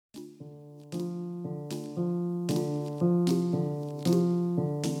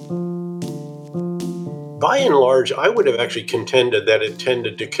By and large, I would have actually contended that it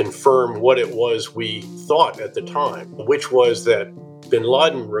tended to confirm what it was we thought at the time, which was that bin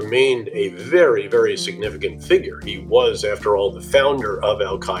Laden remained a very, very significant figure. He was, after all, the founder of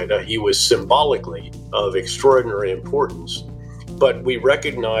al-Qaeda. He was symbolically of extraordinary importance. But we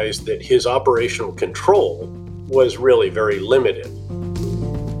recognized that his operational control was really very limited.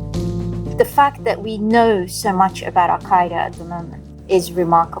 The fact that we know so much about al-Qaeda at the moment is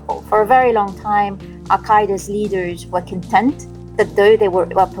remarkable. For a very long time, al-Qaeda's leaders were content that though they were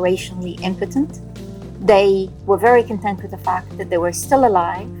operationally impotent, they were very content with the fact that they were still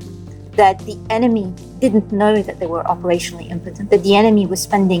alive, that the enemy didn't know that they were operationally impotent, that the enemy was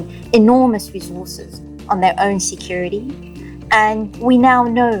spending enormous resources on their own security. And we now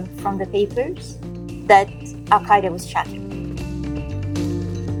know from the papers that al-Qaeda was shattered.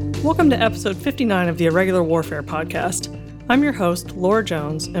 Welcome to episode 59 of the Irregular Warfare podcast. I'm your host, Laura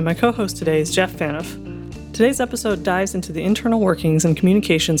Jones, and my co-host today is Jeff Faniff. Today's episode dives into the internal workings and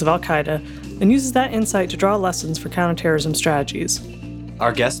communications of al-Qaeda and uses that insight to draw lessons for counterterrorism strategies.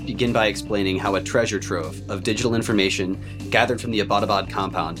 Our guests begin by explaining how a treasure trove of digital information gathered from the Abbottabad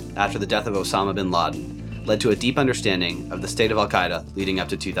compound after the death of Osama bin Laden led to a deep understanding of the state of al-Qaeda leading up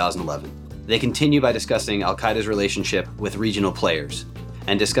to 2011. They continue by discussing al-Qaeda's relationship with regional players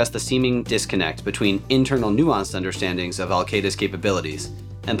and discuss the seeming disconnect between internal nuanced understandings of al-Qaeda's capabilities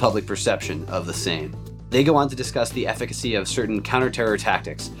and public perception of the same. They go on to discuss the efficacy of certain counter-terror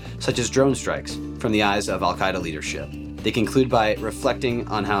tactics, such as drone strikes, from the eyes of al-Qaeda leadership. They conclude by reflecting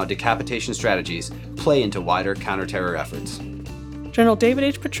on how decapitation strategies play into wider counter-terror efforts. General David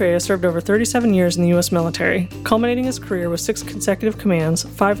H. Petraeus served over 37 years in the U.S. military, culminating his career with 6 consecutive commands,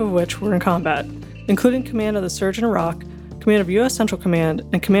 5 of which were in combat, including command of the surge in Iraq, command of U.S. Central Command,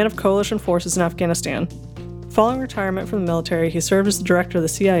 and command of coalition forces in Afghanistan. Following retirement from the military, he served as the director of the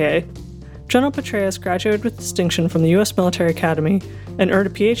CIA. General Petraeus graduated with distinction from the U.S. Military Academy and earned a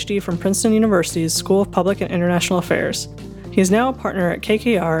Ph.D. from Princeton University's School of Public and International Affairs. He is now a partner at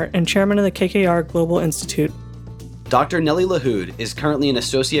KKR and chairman of the KKR Global Institute. Dr. Nellie LaHood is currently an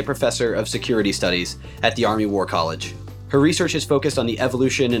associate professor of security studies at the Army War College. Her research is focused on the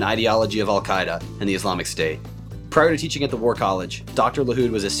evolution and ideology of al-Qaeda and the Islamic State. Prior to teaching at the War College, Dr.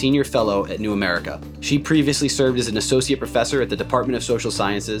 LaHood was a senior fellow at New America. She previously served as an associate professor at the Department of Social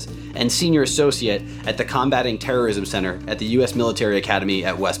Sciences and senior associate at the Combating Terrorism Center at the U.S. Military Academy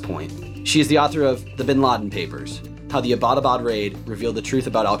at West Point. She is the author of The Bin Laden Papers, How the Abbottabad Raid Revealed the Truth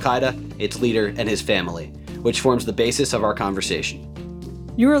About al-Qaeda, Its Leader, and His Family, which forms the basis of our conversation.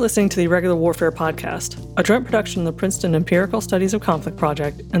 You are listening to the Irregular Warfare podcast, a joint production of the Princeton Empirical Studies of Conflict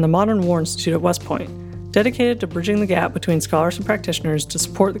Project and the Modern War Institute at West Point, dedicated to bridging the gap between scholars and practitioners to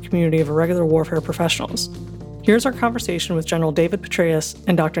support the community of irregular warfare professionals. Here's our conversation with General David Petraeus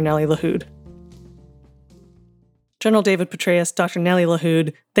and Dr. Nellie LaHood. General David Petraeus, Dr. Nellie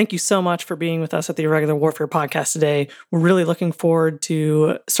LaHood, thank you so much for being with us at the Irregular Warfare podcast today. We're really looking forward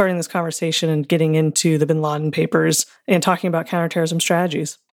to starting this conversation and getting into the Bin Laden papers and talking about counterterrorism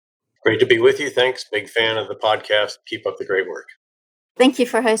strategies. Great to be with you. Thanks. Big fan of the podcast. Keep up the great work. Thank you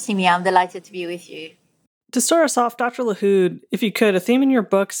for hosting me. I'm delighted to be with you. To start us off, Dr. LaHood, if you could, a theme in your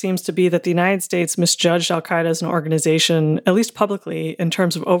book seems to be that the United States misjudged al-Qaeda as an organization, at least publicly, in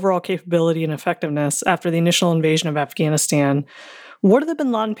terms of overall capability and effectiveness after the initial invasion of Afghanistan. What do the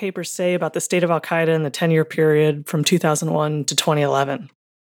Bin Laden papers say about the state of al-Qaeda in the 10-year period from 2001 to 2011?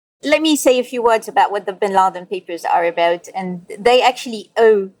 Let me say a few words about what the Bin Laden papers are about, and they actually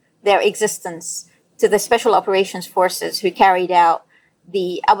owe their existence to the Special Operations Forces who carried out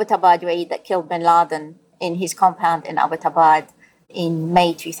the Abbottabad raid that killed bin Laden in his compound in Abbottabad in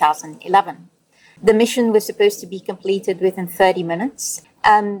May 2011. The mission was supposed to be completed within 30 minutes.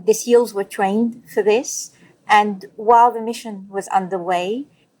 The SEALs were trained for this. And while the mission was underway,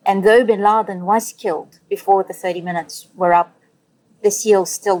 and though bin Laden was killed before the 30 minutes were up, the SEALs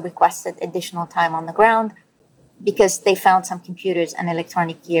still requested additional time on the ground because they found some computers and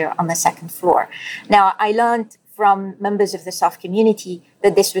electronic gear on the second floor. Now, I learned from members of the SOF community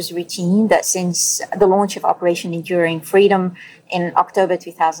that this was routine, that since the launch of Operation Enduring Freedom in October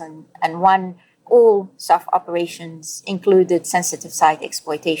 2001, all SOF operations included sensitive site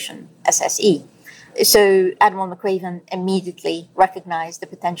exploitation, SSE. So Admiral McRaven immediately recognized the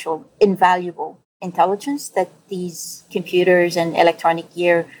potential invaluable intelligence that these computers and electronic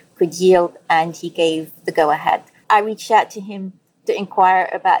gear could yield, and he gave the go-ahead. I reached out to him to inquire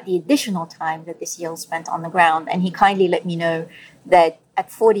about the additional time that the SEALs spent on the ground. And he kindly let me know that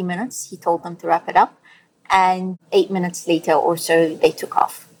at 40 minutes, he told them to wrap it up. And 8 minutes later or so, they took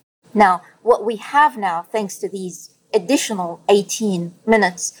off. Now, what we have now, thanks to these additional 18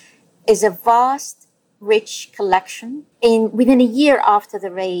 minutes, is a vast rich collection. Within a year after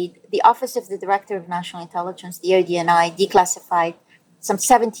the raid, the Office of the Director of National Intelligence, the ODNI, declassified some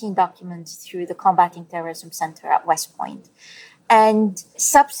 17 documents through the Combating Terrorism Center at West Point. And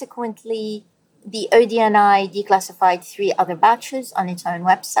subsequently, the ODNI declassified 3 other batches on its own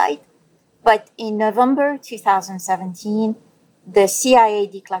website. But in November 2017, the CIA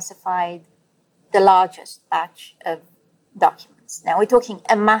declassified the largest batch of documents. Now, we're talking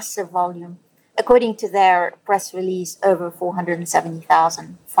a massive volume. According to their press release, over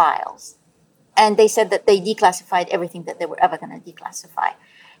 470,000 files. And they said that they declassified everything that they were ever going to declassify.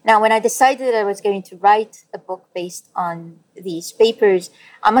 Now, when I decided that I was going to write a book based on these papers,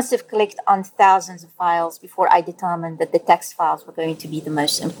 I must have clicked on thousands of files before I determined that the text files were going to be the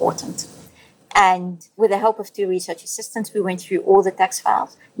most important. And with the help of 2 research assistants, we went through all the text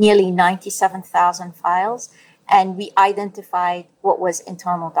files, nearly 97,000 files, and we identified what was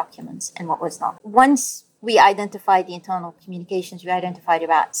internal documents and what was not. Once we identified the internal communications, we identified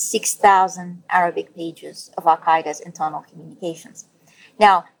about 6,000 Arabic pages of Al-Qaeda's internal communications.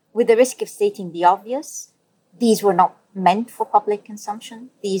 Now, with the risk of stating the obvious, these were not meant for public consumption.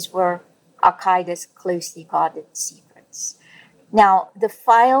 These were Al-Qaeda's closely guarded secrets. Now, the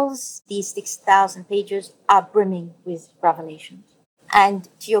files, these 6,000 pages, are brimming with revelations. And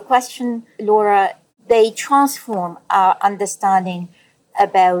to your question, Laura, they transform our understanding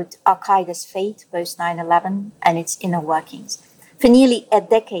about Al-Qaeda's fate post 9/11 and its inner workings. For nearly a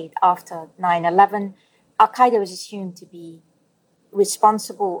decade after 9/11, Al-Qaeda was assumed to be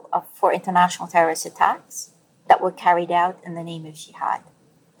responsible for international terrorist attacks that were carried out in the name of jihad.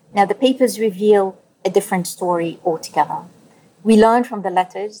 Now, the papers reveal a different story altogether. We learned from the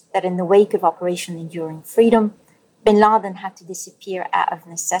letters that in the wake of Operation Enduring Freedom, bin Laden had to disappear out of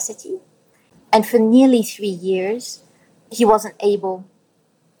necessity. And for nearly 3 years, he wasn't able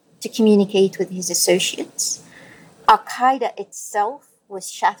to communicate with his associates. Al-Qaeda itself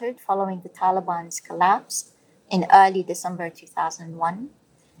was shattered following the Taliban's collapse in early December 2001.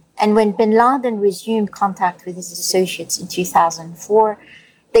 And when bin Laden resumed contact with his associates in 2004,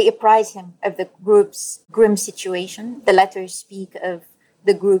 they apprised him of the group's grim situation. The letters speak of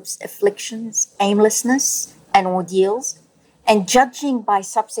the group's afflictions, aimlessness, and ordeals. And judging by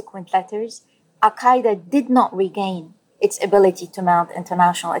subsequent letters, Al-Qaeda did not regain its ability to mount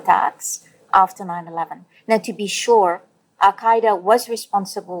international attacks after 9/11. Now, to be sure, Al-Qaeda was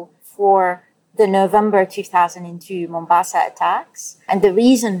responsible for the November 2002 Mombasa attacks. And the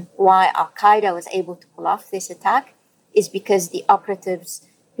reason why Al-Qaeda was able to pull off this attack is because the operatives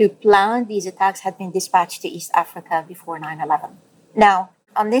who planned these attacks had been dispatched to East Africa before 9/11. Now,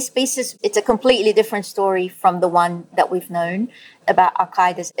 on this basis, it's a completely different story from the one that we've known about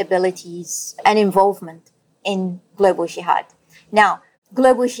Al-Qaeda's abilities and involvement in global jihad. Now,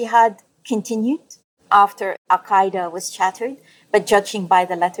 global jihad continued after Al-Qaeda was shattered, but judging by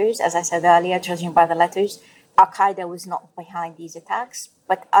the letters, as I said earlier, Al-Qaeda was not behind these attacks,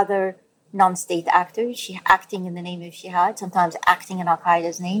 but other non-state actors acting in the name of jihad, sometimes acting in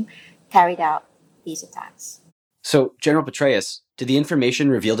Al-Qaeda's name, carried out these attacks. So, General Petraeus, did the information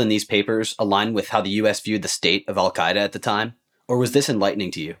revealed in these papers align with how the U.S. viewed the state of Al-Qaeda at the time? Or was this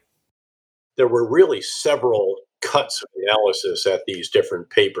enlightening to you? There were really several cuts of analysis at these different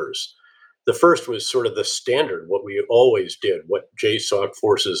papers. The first was sort of the standard, what we always did, what JSOC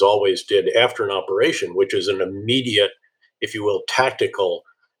forces always did after an operation, which is an immediate, if you will, tactical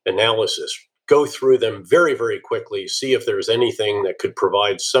analysis. Go through them very, very quickly, see if there's anything that could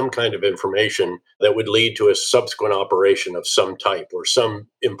provide some kind of information that would lead to a subsequent operation of some type, or some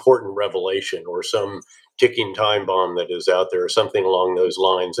important revelation, or some ticking time bomb that is out there, or something along those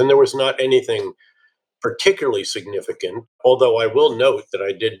lines. And there was not anything particularly significant, although I will note that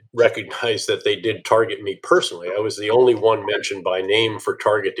I did recognize that they did target me personally. I was the only one mentioned by name for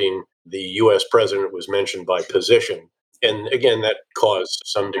targeting. The US president was mentioned by position. And again, that caused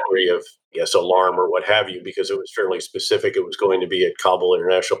some degree of, yes, alarm or what have you, because it was fairly specific. It was going to be at Kabul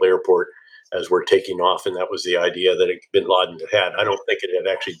International Airport as we're taking off, and that was the idea that bin Laden had. I don't think it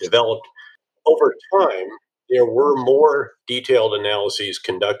had actually developed. Over time, there were more detailed analyses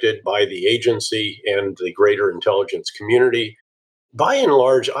conducted by the agency and the greater intelligence community. By and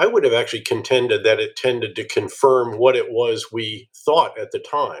large, I would have actually contended that it tended to confirm what it was we thought at the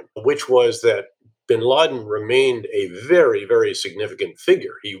time, which was that bin Laden remained a very, very significant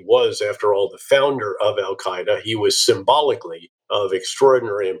figure. He was, after all, the founder of Al-Qaeda. He was symbolically of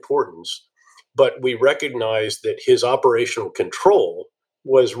extraordinary importance. But we recognized that his operational control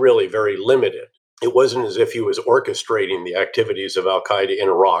was really very limited. It wasn't as if he was orchestrating the activities of Al-Qaeda in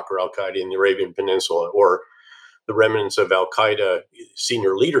Iraq or Al-Qaeda in the Arabian Peninsula or the remnants of Al-Qaeda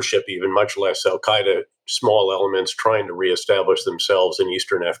senior leadership, even much less Al-Qaeda small elements trying to reestablish themselves in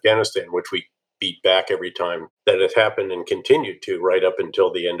eastern Afghanistan, which we beat back every time that it happened and continued to right up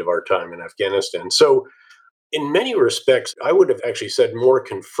until the end of our time in Afghanistan. So in many respects, I would have actually said more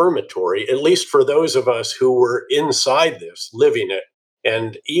confirmatory, at least for those of us who were inside this, living it.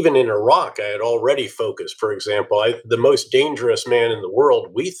 And even in Iraq, I had already focused. For example, the most dangerous man in the world,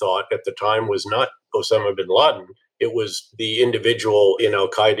 we thought at the time, was not Osama bin Laden. It was the individual in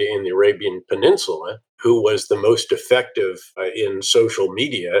Al-Qaeda in the Arabian Peninsula who was the most effective in social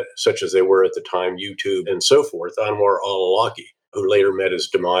media, such as they were at the time, YouTube and so forth, Anwar al-Awlaki, who later met his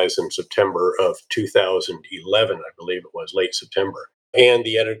demise in September of 2011, I believe it was, late September. And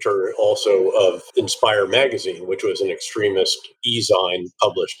the editor also of Inspire magazine, which was an extremist e-zine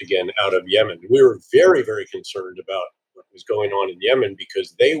published again out of Yemen. We were very, very concerned about what was going on in Yemen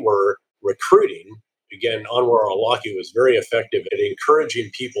because they were recruiting. Again, Anwar al-Awlaki was very effective at encouraging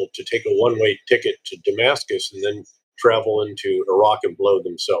people to take a one-way ticket to Damascus and then travel into Iraq and blow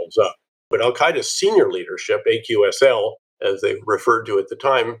themselves up. But Al-Qaeda's senior leadership, AQSL, as they referred to at the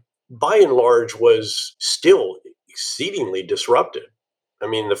time, by and large was still exceedingly disrupted. I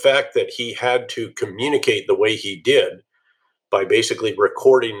mean, the fact that he had to communicate the way he did by basically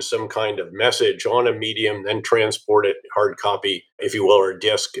recording some kind of message on a medium, then transport it, hard copy, if you will, or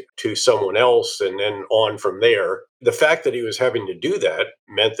disk to someone else, and then on from there. The fact that he was having to do that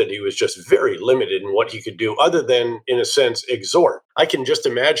meant that he was just very limited in what he could do other than, in a sense, exhort. I can just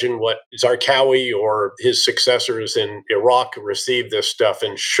imagine what Zarqawi or his successors in Iraq received this stuff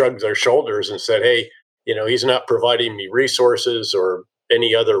and shrugged their shoulders and said, hey, he's not providing me resources or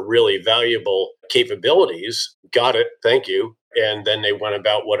any other really valuable capabilities. Got it. Thank you. And then they went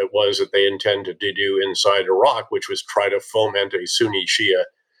about what it was that they intended to do inside Iraq, which was try to foment a Sunni-Shia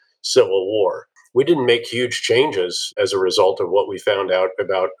civil war. We didn't make huge changes as a result of what we found out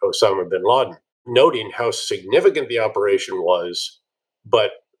about Osama bin Laden, noting how significant the operation was,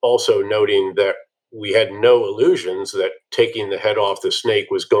 but also noting that we had no illusions that taking the head off the snake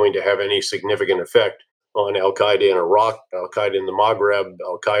was going to have any significant effect on Al-Qaeda in Iraq, Al-Qaeda in the Maghreb,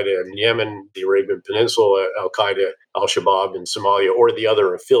 Al-Qaeda in Yemen, the Arabian Peninsula, Al-Qaeda, Al-Shabaab in Somalia, or the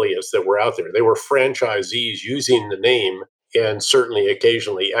other affiliates that were out there. They were franchisees using the name and certainly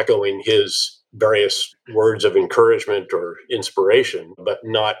occasionally echoing his various words of encouragement or inspiration, but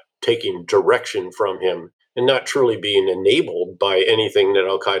not taking direction from him and not truly being enabled by anything that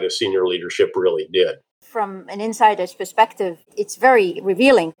Al-Qaeda senior leadership really did. From an insider's perspective, it's very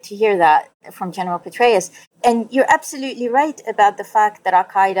revealing to hear that from General Petraeus. And you're absolutely right about the fact that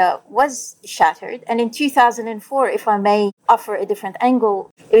Al-Qaeda was shattered. And in 2004, if I may offer a different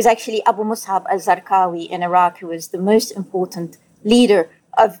angle, it was actually Abu Mus'ab al-Zarqawi in Iraq who was the most important leader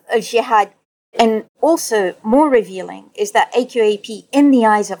of al-Jihad. And also more revealing is that AQAP, in the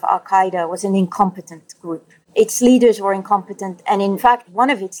eyes of Al-Qaeda, was an incompetent group. Its leaders were incompetent. And in fact, one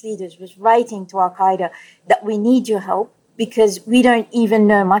of its leaders was writing to Al-Qaeda that we need your help because we don't even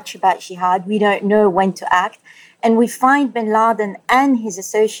know much about jihad. We don't know when to act. And we find bin Laden and his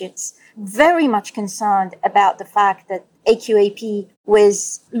associates very much concerned about the fact that AQAP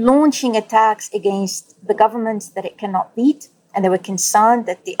was launching attacks against the governments that it cannot beat. And they were concerned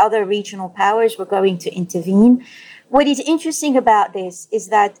that the other regional powers were going to intervene. What is interesting about this is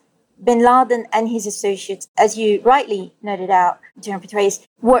that bin Laden and his associates, as you rightly noted out, General Petraeus,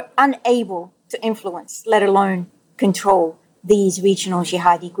 were unable to influence, let alone control, these regional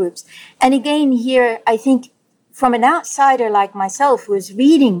jihadi groups. And again, here, I think from an outsider like myself who is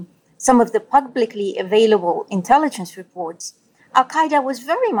reading some of the publicly available intelligence reports, Al-Qaeda was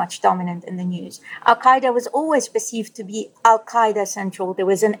very much dominant in the news. Al-Qaeda was always perceived to be Al-Qaeda central. There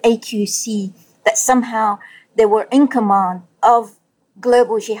was an AQC that somehow they were in command of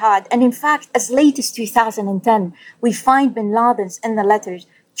global jihad. And in fact, as late as 2010, we find bin Laden's in the letters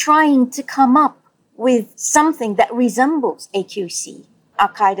trying to come up with something that resembles AQC,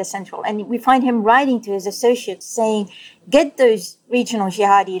 Al-Qaeda Central. And we find him writing to his associates saying, get those regional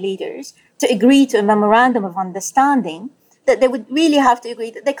jihadi leaders to agree to a memorandum of understanding that they would really have to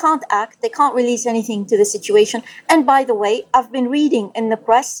agree that they can't act, they can't release anything to the situation. And by the way, I've been reading in the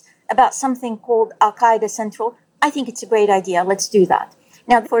press about something called Al-Qaeda Central. I think it's a great idea. Let's do that.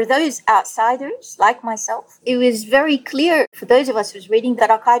 Now, for those outsiders like myself, it was very clear for those of us who was reading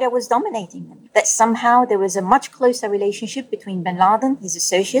that Al-Qaeda was dominating them, that somehow there was a much closer relationship between bin Laden, his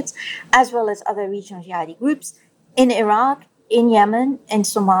associates, as well as other regional jihadi groups in Iraq, in Yemen, in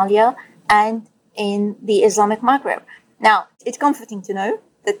Somalia, and in the Islamic Maghreb. Now, it's comforting to know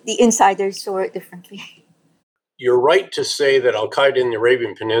that the insiders saw it differently. You're right to say that Al-Qaeda in the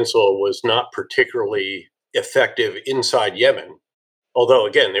Arabian Peninsula was not particularly effective inside Yemen. Although,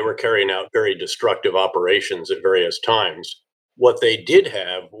 again, they were carrying out very destructive operations at various times. What they did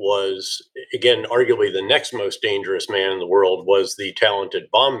have was, again, arguably the next most dangerous man in the world was the talented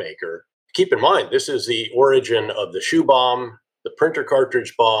bomb maker. Keep in mind, this is the origin of the shoe bomb, the printer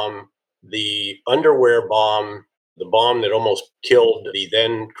cartridge bomb, the underwear bomb, the bomb that almost killed the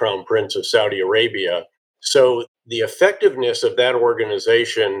then Crown Prince of Saudi Arabia. So the effectiveness of that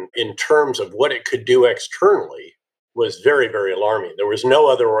organization in terms of what it could do externally was very, very alarming. There was no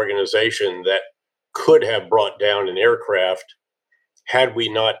other organization that could have brought down an aircraft had we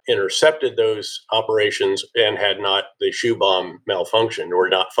not intercepted those operations and had not the shoe bomb malfunctioned or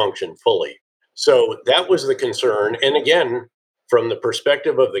not functioned fully. So that was the concern. And again, from the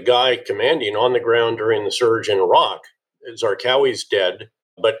perspective of the guy commanding on the ground during the surge in Iraq, Zarqawi's dead,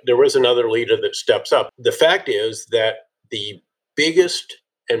 but there was another leader that steps up. The fact is that the biggest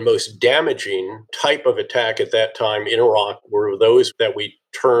and most damaging type of attack at that time in Iraq were those that we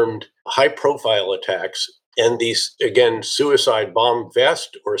termed high profile attacks. And these, again, suicide bomb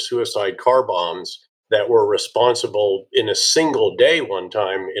vest or suicide car bombs that were responsible in a single day one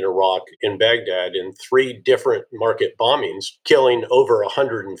time in Iraq, in Baghdad, in 3 different market bombings, killing over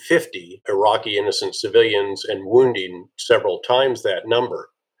 150 Iraqi innocent civilians and wounding several times that number.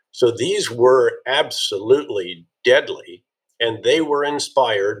 So these were absolutely deadly. And they were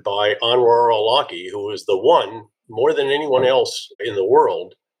inspired by Anwar al-Awlaki, who was the one, more than anyone else in the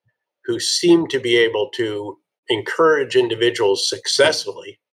world, who seemed to be able to encourage individuals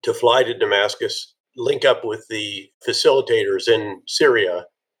successfully to fly to Damascus, link up with the facilitators in Syria,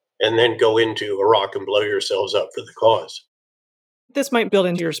 and then go into Iraq and blow yourselves up for the cause. This might build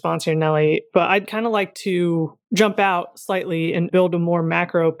into your response here, Nellie, but I'd kind of like to jump out slightly and build a more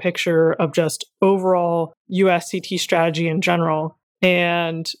macro picture of just overall US CT strategy in general.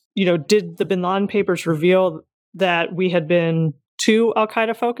 And, did the Bin Laden papers reveal that we had been too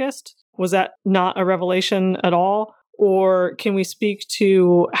Al-Qaeda focused? Was that not a revelation at all? Or can we speak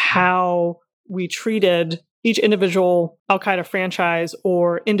to how we treated each individual Al-Qaeda franchise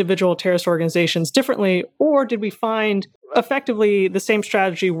or individual terrorist organizations differently? Or did we find effectively the same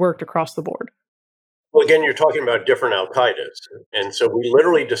strategy worked across the board? Well, again, you're talking about different Al-Qaedas. And so we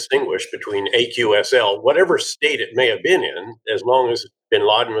literally distinguish between AQSL, whatever state it may have been in, as long as bin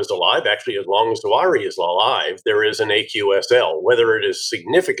Laden was alive, actually, as long as Zawahiri is alive, there is an AQSL. Whether it is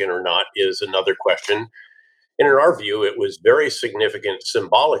significant or not is another question. And in our view, it was very significant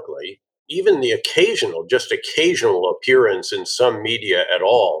symbolically. Even the just occasional appearance in some media at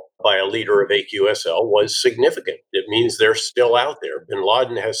all by a leader of AQSL was significant. It means they're still out there. Bin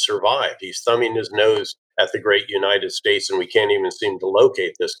Laden has survived. He's thumbing his nose at the great United States, and we can't even seem to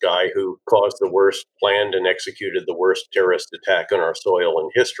locate this guy who caused the worst, planned and executed the worst terrorist attack on our soil in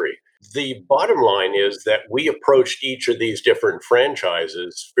history. The bottom line is that we approached each of these different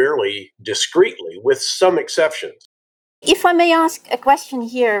franchises fairly discreetly, with some exceptions. If I may ask a question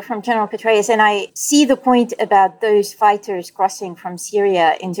here from General Petraeus, and I see the point about those fighters crossing from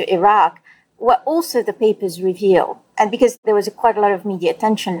Syria into Iraq, what also the papers reveal, and because there was quite a lot of media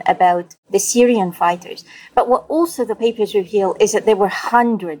attention about the Syrian fighters, but what also the papers reveal is that there were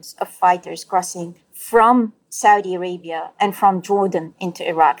hundreds of fighters crossing from Saudi Arabia and from Jordan into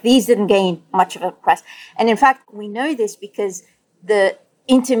Iraq. These didn't gain much of a press. And in fact, we know this because the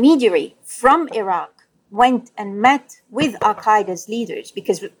intermediary from Iraq went and met with Al-Qaeda's leaders,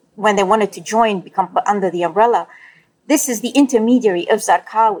 because when they wanted to become under the umbrella, this is the intermediary of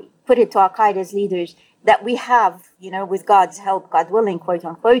Zarqawi, put it to Al-Qaeda's leaders that we have, with God's help, God willing, quote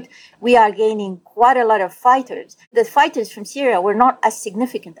unquote, we are gaining quite a lot of fighters. The fighters from Syria were not as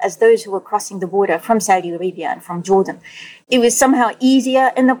significant as those who were crossing the border from Saudi Arabia and from Jordan. It was somehow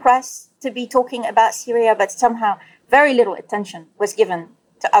easier in the press to be talking about Syria, but somehow very little attention was given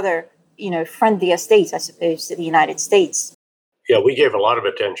to other friendlier states, I suppose, to the United States. Yeah, we gave a lot of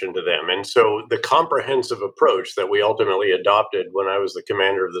attention to them. And so the comprehensive approach that we ultimately adopted when I was the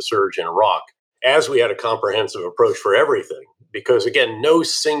commander of the surge in Iraq, as we had a comprehensive approach for everything, because again, no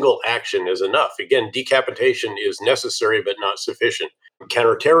single action is enough. Again, decapitation is necessary but not sufficient.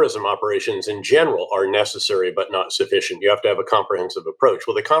 Counterterrorism operations in general are necessary but not sufficient. You have to have a comprehensive approach.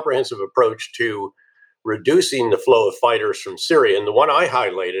 Well, the comprehensive approach to reducing the flow of fighters from Syria, and the one I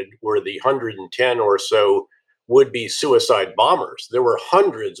highlighted were the 110 or so would-be suicide bombers. There were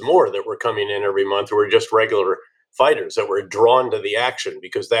hundreds more that were coming in every month who were just regular fighters that were drawn to the action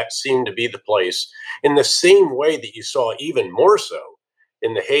because that seemed to be the place, in the same way that you saw even more so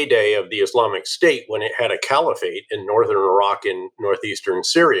in the heyday of the Islamic State when it had a caliphate in northern Iraq and northeastern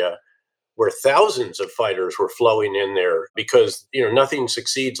Syria, where thousands of fighters were flowing in there because nothing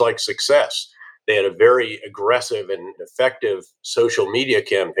succeeds like success. They had a very aggressive and effective social media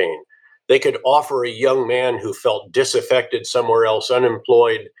campaign. They could offer a young man who felt disaffected somewhere else,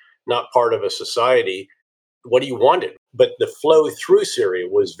 unemployed, not part of a society, what he wanted. But the flow through Syria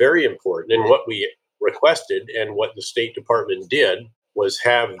was very important. And what we requested and what the State Department did was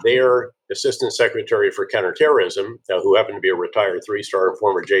have their Assistant Secretary for Counterterrorism, who happened to be a retired three-star and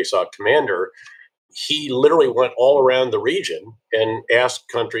former JSOC commander. He literally went all around the region and asked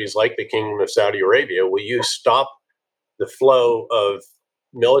countries like the Kingdom of Saudi Arabia, will you stop the flow of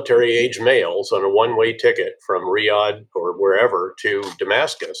military-age males on a one-way ticket from Riyadh or wherever to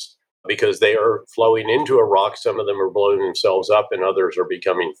Damascus? Because they are flowing into Iraq. Some of them are blowing themselves up and others are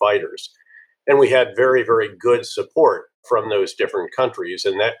becoming fighters. And we had very, very good support from those different countries.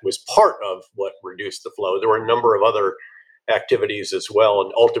 And that was part of what reduced the flow. There were a number of other activities as well.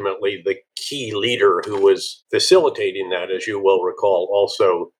 And ultimately, the key leader who was facilitating that, as you will recall,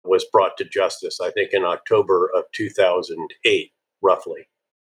 also was brought to justice, I think, in October of 2008, roughly.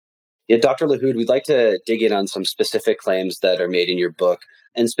 Yeah, Dr. Lahoud, we'd like to dig in on some specific claims that are made in your book.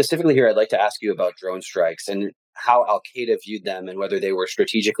 And specifically here, I'd like to ask you about drone strikes and how Al-Qaeda viewed them and whether they were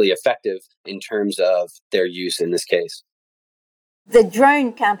strategically effective in terms of their use in this case. The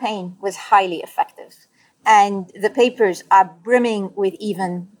drone campaign was highly effective, and the papers are brimming with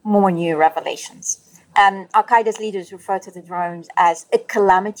even more new revelations. Al-Qaeda's leaders refer to the drones as a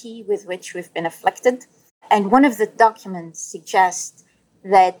calamity with which we've been afflicted. And one of the documents suggests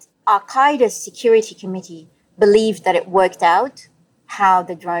that Al-Qaeda's Security Committee believed that it worked out how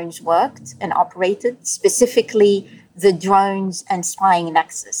the drones worked and operated, specifically the drones and spying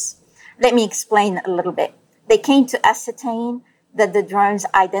nexus. Let me explain a little bit. They came to ascertain that the drones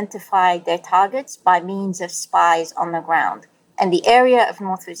identified their targets by means of spies on the ground. And the area of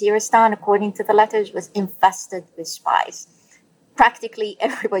North Waziristan, according to the letters, was infested with spies. Practically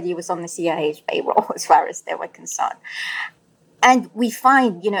everybody was on the CIA's payroll as far as they were concerned. And we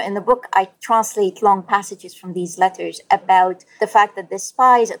find, in the book, I translate long passages from these letters about the fact that the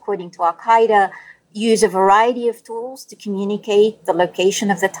spies, according to Al-Qaeda, use a variety of tools to communicate the location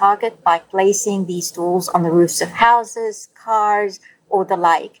of the target by placing these tools on the roofs of houses, cars, or the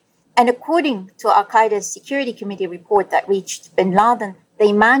like. And according to Al-Qaeda's Security Committee report that reached bin Laden,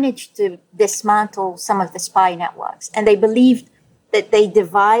 they managed to dismantle some of the spy networks. And they believed that they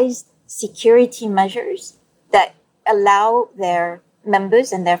devised security measures that allow their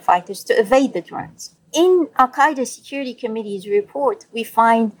members and their fighters to evade the drones. In Al-Qaeda Security Committee's report, we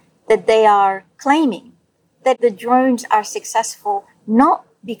find that they are claiming that the drones are successful not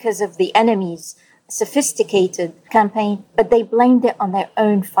because of the enemy's sophisticated campaign, but they blamed it on their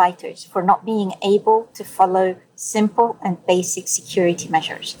own fighters for not being able to follow simple and basic security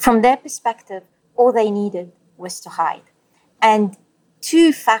measures. From their perspective, all they needed was to hide. And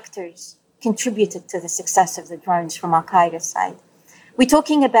two factors contributed to the success of the drones from Al-Qaeda's side. We're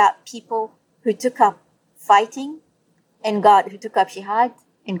talking about people who took up fighting who took up jihad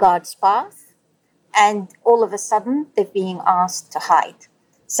in God's path, and all of a sudden they're being asked to hide.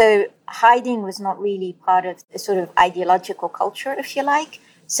 So hiding was not really part of the sort of ideological culture, if you like.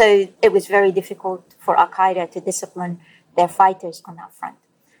 So it was very difficult for Al-Qaeda to discipline their fighters on that front.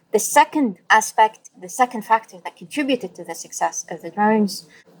 The second factor that contributed to the success of the drones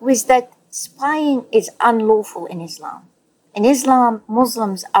was that spying is unlawful in Islam. In Islam,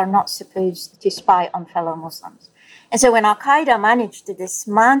 Muslims are not supposed to spy on fellow Muslims. And so when Al-Qaeda managed to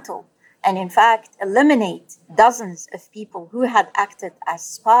dismantle and in fact eliminate dozens of people who had acted as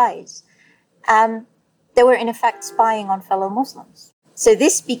spies, they were in effect spying on fellow Muslims. So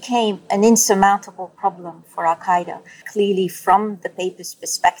this became an insurmountable problem for Al-Qaeda. Clearly, from the paper's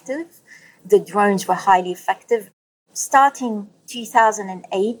perspective, the drones were highly effective. Starting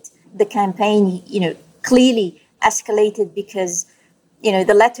 2008, the campaign, clearly escalated because,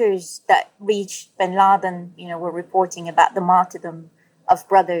 the letters that reached bin Laden, were reporting about the martyrdom of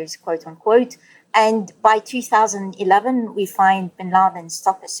brothers, quote unquote. And by 2011, we find bin Laden's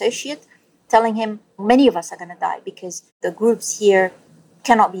top associate telling him, many of us are going to die because the groups here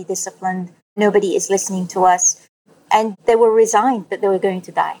cannot be disciplined. Nobody is listening to us. And they were resigned that they were going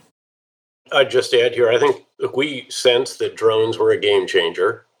to die. I'd just add here, I think we sensed that drones were a game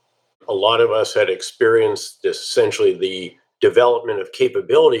changer. A lot of us had experienced essentially the development of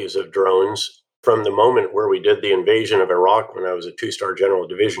capabilities of drones from the moment where we did the invasion of Iraq when I was a two-star general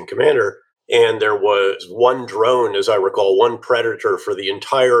division commander. And there was one drone, as I recall, one Predator for the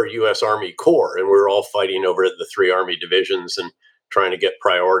entire U.S. Army Corps. And we were all fighting over the three Army divisions and trying to get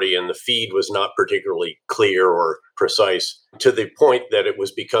priority, and the feed was not particularly clear or precise, to the point that it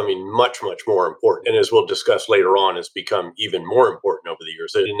was becoming much, much more important. And as we'll discuss later on, it's become even more important over the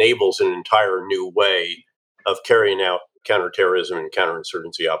years. It enables an entire new way of carrying out counterterrorism and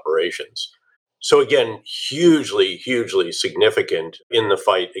counterinsurgency operations. So again, hugely, hugely significant in the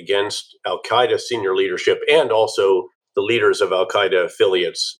fight against Al-Qaeda senior leadership and also the leaders of Al-Qaeda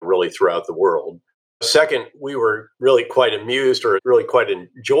affiliates really throughout the world. Second, we were really quite amused or really quite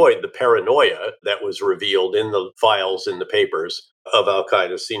enjoyed the paranoia that was revealed in the files in the papers of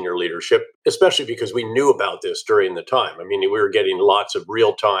Al-Qaeda senior leadership, especially because we knew about this during the time. I mean, we were getting lots of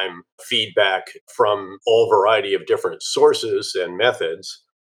real-time feedback from all variety of different sources and methods.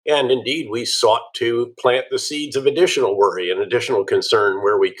 And indeed, we sought to plant the seeds of additional worry and additional concern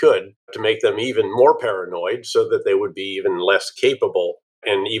where we could to make them even more paranoid so that they would be even less capable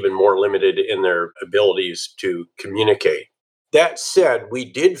and even more limited in their abilities to communicate. That said, we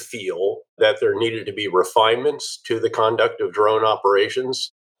did feel that there needed to be refinements to the conduct of drone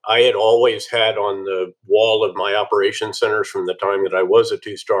operations. I had always had on the wall of my operations centers from the time that I was a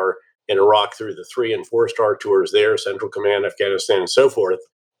 2-star in Iraq through the 3- and 4-star tours there, Central Command, Afghanistan, and so forth.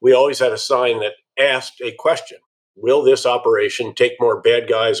 We always had a sign that asked a question. Will this operation take more bad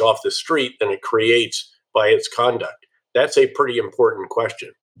guys off the street than it creates by its conduct? That's a pretty important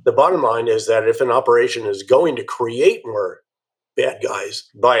question. The bottom line is that if an operation is going to create more bad guys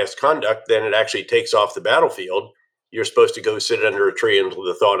by its conduct than it actually takes off the battlefield, you're supposed to go sit under a tree until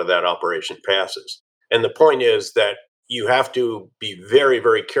the thought of that operation passes. And the point is that you have to be very,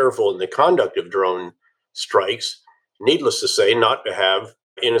 very careful in the conduct of drone strikes. Needless to say, not to have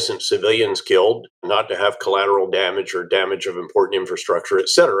innocent civilians killed, not to have collateral damage or damage of important infrastructure,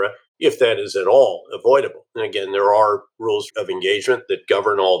 etc., if that is at all avoidable. And again, there are rules of engagement that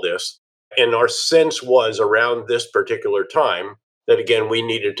govern all this. And our sense was around this particular time that, again, we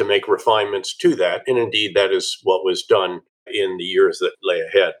needed to make refinements to that. And indeed, that is what was done in the years that lay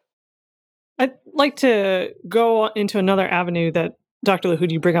ahead. I'd like to go into another avenue that Dr.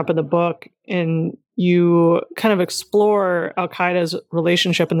 LaHood, you bring up in the book, and you kind of explore Al-Qaeda's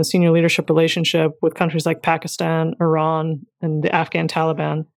relationship and the senior leadership relationship with countries like Pakistan, Iran, and the Afghan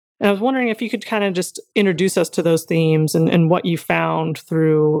Taliban. And I was wondering if you could kind of just introduce us to those themes and what you found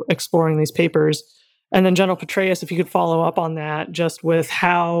through exploring these papers. And then General Petraeus, if you could follow up on that, just with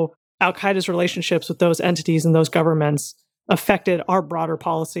how Al-Qaeda's relationships with those entities and those governments affected our broader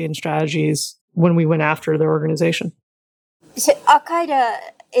policy and strategies when we went after their organization. So Al-Qaeda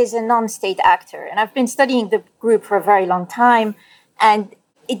is a non-state actor, and I've been studying the group for a very long time, and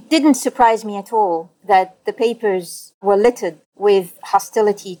it didn't surprise me at all that the papers were littered with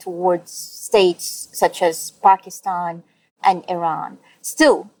hostility towards states such as Pakistan and Iran.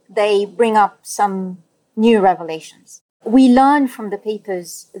 Still, they bring up some new revelations. We learned from the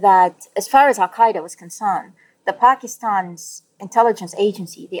papers that, as far as Al-Qaeda was concerned, the Pakistan's intelligence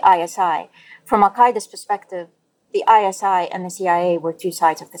agency, the ISI, from Al-Qaeda's perspective, the ISI and the CIA were two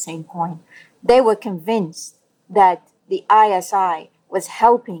sides of the same coin. They were convinced that the ISI was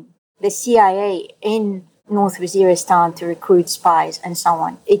helping the CIA in North Waziristan to recruit spies and so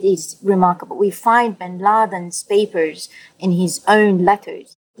on. It is remarkable. We find bin Laden's papers in his own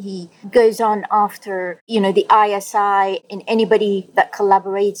letters. He goes on after, the ISI and anybody that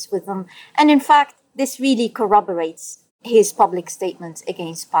collaborates with them. And in fact, this really corroborates his public statements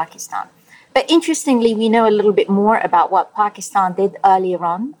against Pakistan. But interestingly, we know a little bit more about what Pakistan did earlier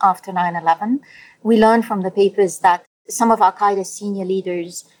on after 9/11. We learned from the papers that some of Al-Qaeda's senior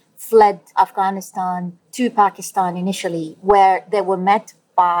leaders fled Afghanistan to Pakistan initially, where they were met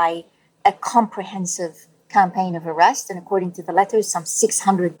by a comprehensive campaign of arrest. And according to the letters, some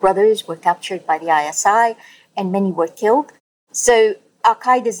 600 brothers were captured by the ISI and many were killed. So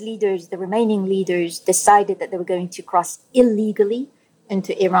Al-Qaeda's leaders, the remaining leaders, decided that they were going to cross illegally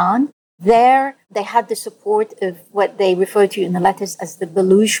into Iran. There, they had the support of what they refer to in the letters as the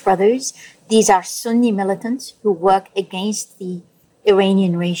Baluch brothers. These are Sunni militants who work against the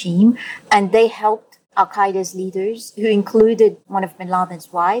Iranian regime, and they helped Al-Qaeda's leaders, who included one of bin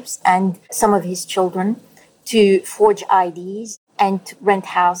Laden's wives and some of his children, to forge IDs and to rent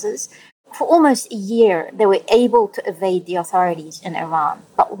houses. For almost a year, they were able to evade the authorities in Iran.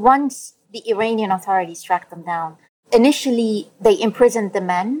 But once the Iranian authorities tracked them down, initially they imprisoned the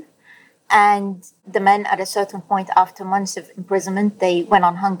men. And the men, at a certain point, after months of imprisonment, they went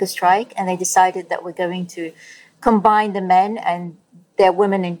on hunger strike, and they decided that we're going to combine the men and their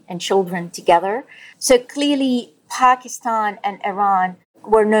women and children together. So clearly, Pakistan and Iran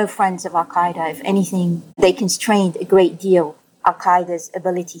were no friends of Al-Qaeda. If anything, they constrained a great deal Al-Qaeda's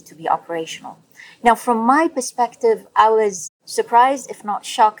ability to be operational. Now, from my perspective, I was surprised, if not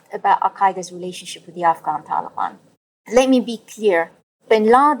shocked, about Al-Qaeda's relationship with the Afghan Taliban. Let me be clear. Bin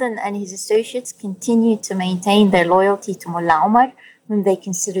Laden and his associates continued to maintain their loyalty to Mullah Omar, whom they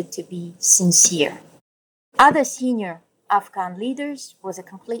considered to be sincere. Other senior Afghan leaders was a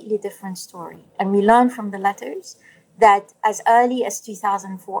completely different story. And we learned from the letters that as early as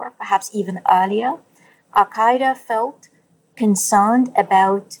 2004, perhaps even earlier, Al-Qaeda felt concerned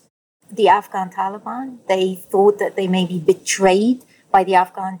about the Afghan Taliban. They thought that they may be betrayed by the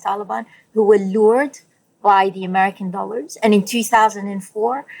Afghan Taliban, who were lured by the American dollars. And in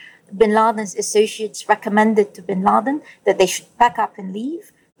 2004, Bin Laden's associates recommended to Bin Laden that they should pack up and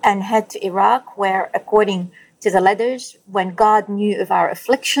leave and head to Iraq, where, according to the letters, when God knew of our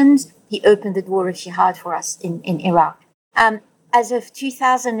afflictions, he opened the door of jihad for us in Iraq. As of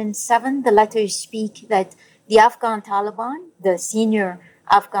 2007, the letters speak that the Afghan Taliban, the senior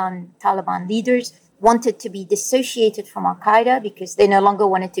Afghan Taliban leaders, wanted to be dissociated from Al-Qaeda because they no longer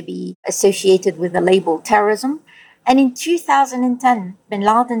wanted to be associated with the label terrorism. And in 2010, Bin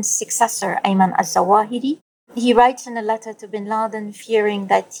Laden's successor, Ayman al-Zawahiri, he writes in a letter to Bin Laden fearing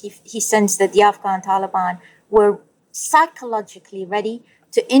that he sensed that the Afghan Taliban were psychologically ready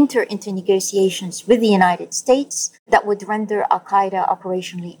to enter into negotiations with the United States that would render Al-Qaeda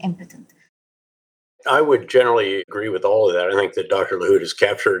operationally impotent. I would generally agree with all of that. I think that Dr. Lahoud has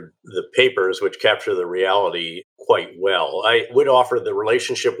captured the papers, which capture the reality quite well. I would offer the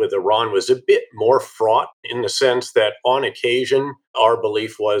relationship with Iran was a bit more fraught in the sense that on occasion, our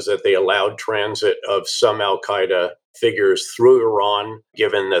belief was that they allowed transit of some al-Qaeda figures through Iran,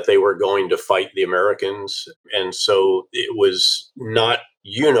 given that they were going to fight the Americans. And so it was not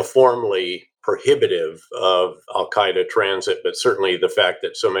uniformly prohibitive of al-Qaeda transit, but certainly the fact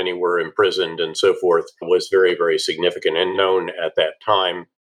that so many were imprisoned and so forth was very, very significant and known at that time.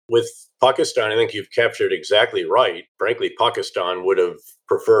 With Pakistan, I think you've captured exactly right. Frankly, Pakistan would have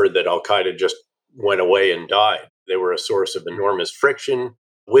preferred that al-Qaeda just went away and died. They were a source of enormous friction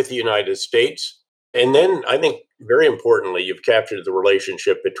with the United States. And then I think very importantly, you've captured the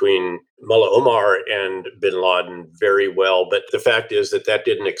relationship between Mullah Omar and bin Laden very well. But the fact is that that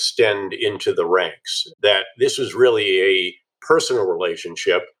didn't extend into the ranks, that this was really a personal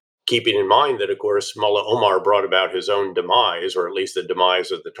relationship, keeping in mind that, of course, Mullah Omar brought about his own demise, or at least the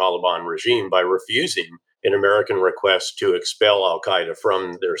demise of the Taliban regime, by refusing an American request to expel al-Qaeda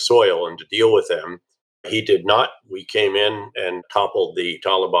from their soil and to deal with them. He did not. We came in and toppled the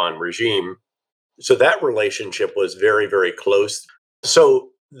Taliban regime. So that relationship was very, very close. So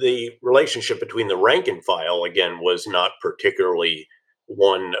the relationship between the rank and file, again, was not particularly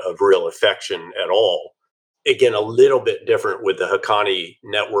one of real affection at all. Again, a little bit different with the Haqqani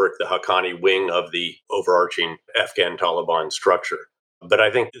network, the Haqqani wing of the overarching Afghan Taliban structure. But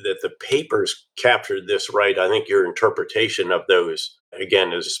I think that the papers captured this right. I think your interpretation of those,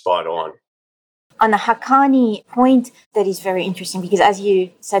 again, is spot on. On the Haqqani point, that is very interesting because, as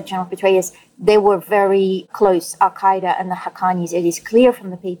you said, General Petraeus, they were very close, Al-Qaeda and the Haqqanis. It is clear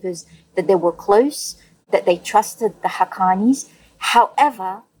from the papers that they were close, that they trusted the Haqqanis.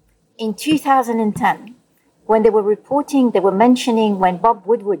 However, in 2010, when they were mentioning when Bob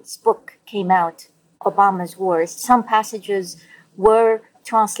Woodward's book came out, Obama's Wars, some passages were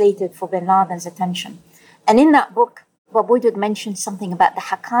translated for bin Laden's attention. And in that book, Bob Woodward mentioned something about the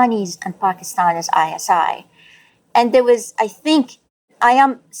Haqqanis and Pakistan as ISI. And there was, I think, I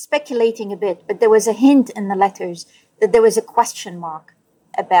am speculating a bit, but there was a hint in the letters that there was a question mark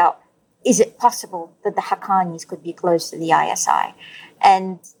about, is it possible that the Haqqanis could be close to the ISI?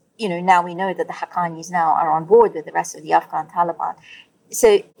 And, now we know that the Haqqanis now are on board with the rest of the Afghan Taliban.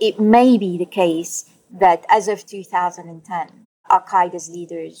 So it may be the case that as of 2010, Al-Qaeda's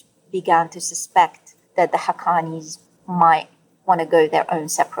leaders began to suspect that the Haqqanis might want to go their own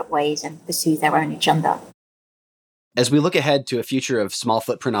separate ways and pursue their own agenda. As we look ahead to a future of small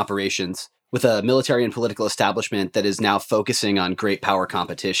footprint operations, with a military and political establishment that is now focusing on great power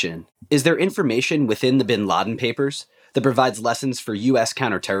competition, is there information within the bin Laden papers that provides lessons for U.S.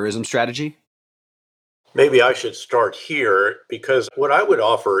 counterterrorism strategy? Maybe I should start here, because what I would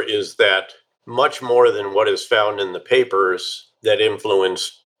offer is that much more than what is found in the papers that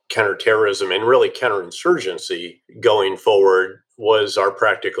influenced counterterrorism and really counterinsurgency going forward was our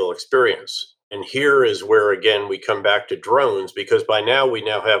practical experience. And here is where, again, we come back to drones, because by now we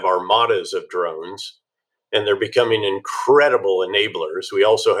now have armadas of drones, and they're becoming incredible enablers. We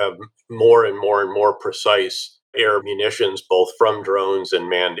also have more and more and more precise air munitions, both from drones and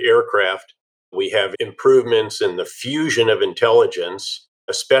manned aircraft. We have improvements in the fusion of intelligence,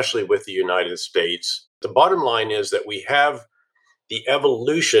 especially with the United States. The bottom line is that we have the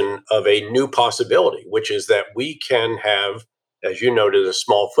evolution of a new possibility, which is that we can have as you noted, a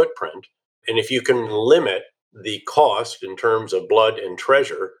small footprint. And if you can limit the cost in terms of blood and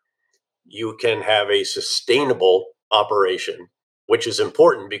treasure, you can have a sustainable operation, which is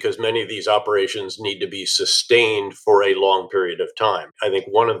important because many of these operations need to be sustained for a long period of time. I think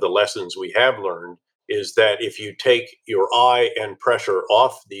one of the lessons we have learned is that if you take your eye and pressure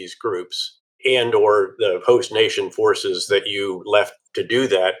off these groups, and or the host nation forces that you left to do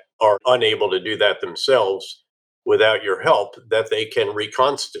that are unable to do that themselves without your help, that they can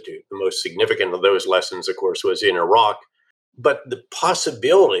reconstitute. The most significant of those lessons, of course, was in Iraq. But the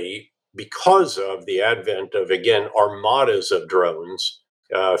possibility, because of the advent of, again, armadas of drones,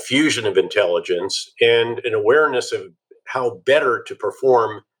 fusion of intelligence, and an awareness of how better to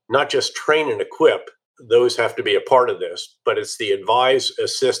perform, not just train and equip, those have to be a part of this, but it's the advise,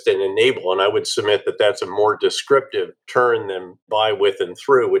 assist, and enable. And I would submit that that's a more descriptive term than by, with, and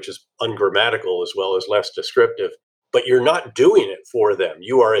through, which is ungrammatical as well as less descriptive. But you're not doing it for them.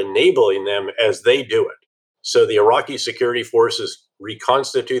 You are enabling them as they do it. So the Iraqi security forces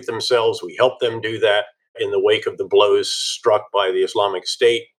reconstitute themselves. We help them do that in the wake of the blows struck by the Islamic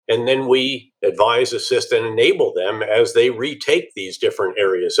State. And then we advise, assist, and enable them as they retake these different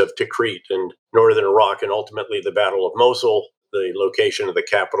areas of Tikrit and northern Iraq, and ultimately the Battle of Mosul, the location of the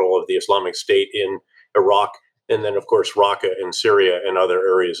capital of the Islamic State in Iraq, and then, of course, Raqqa in Syria and other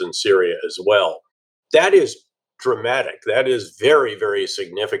areas in Syria as well. That is dramatic. That is very, very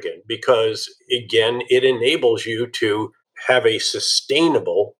significant because, again, it enables you to have a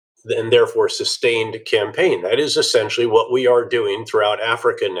sustainable and therefore sustained campaign. That is essentially what we are doing throughout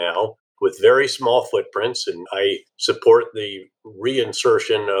Africa now with very small footprints. And I support the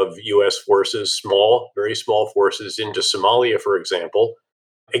reinsertion of U.S. forces, very small forces into Somalia, for example.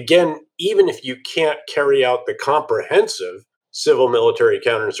 Again, even if you can't carry out the comprehensive civil military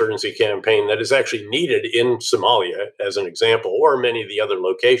counterinsurgency campaign that is actually needed in Somalia, as an example, or many of the other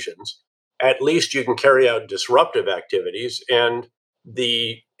locations, at least you can carry out disruptive activities. And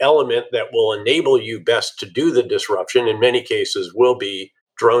the element that will enable you best to do the disruption in many cases will be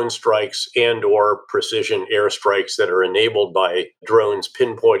drone strikes and or precision airstrikes that are enabled by drones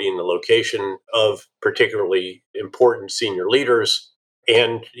pinpointing the location of particularly important senior leaders,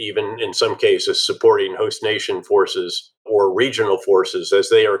 and even in some cases supporting host nation forces or regional forces as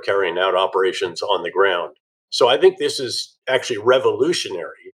they are carrying out operations on the ground. So I think this is actually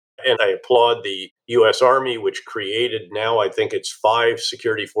revolutionary. And I applaud the U.S. Army, which created now, I think it's 5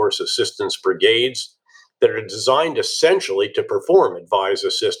 security force assistance brigades that are designed essentially to perform advise,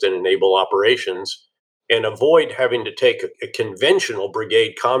 assist, and enable operations and avoid having to take a conventional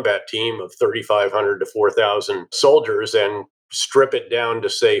brigade combat team of 3,500 to 4,000 soldiers and strip it down to,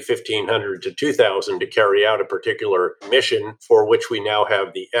 say, 1,500 to 2,000 to carry out a particular mission for which we now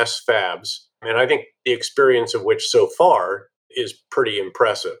have the SFABs. And I think the experience of which so far is pretty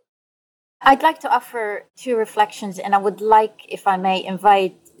impressive. I'd like to offer 2 reflections, and I would like, if I may,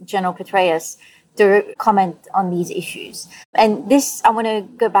 invite General Petraeus to comment on these issues. And this, I want to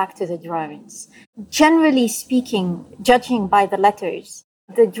go back to the drones. Generally speaking, judging by the letters,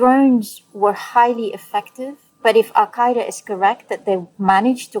 the drones were highly effective. But if Al-Qaeda is correct that they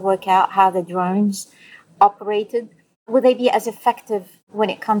managed to work out how the drones operated, will they be as effective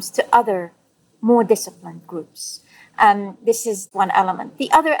when it comes to other more disciplined groups? This is one element.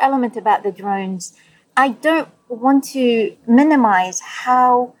 The other element about the drones, I don't want to minimize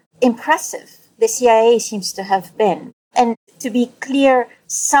how impressive the CIA seems to have been. And to be clear,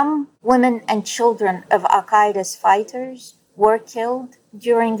 some women and children of Al-Qaeda's fighters were killed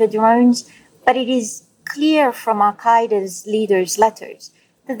during the drones, but it is clear from Al-Qaeda's leaders' letters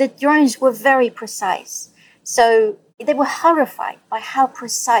that the drones were very precise. So they were horrified by how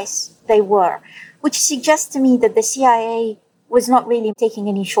precise they were, which suggests to me that the CIA was not really taking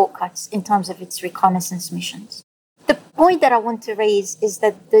any shortcuts in terms of its reconnaissance missions. The point that I want to raise is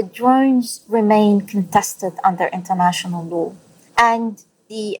that the drones remain contested under international law. And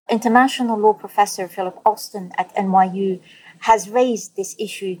the international law professor, Philip Alston at NYU, has raised this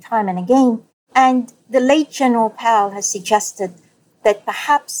issue time and again. And the late General Powell has suggested that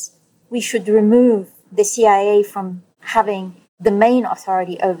perhaps we should remove the CIA from having the main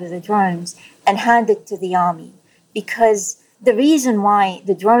authority over the drones and hand it to the army. Because the reason why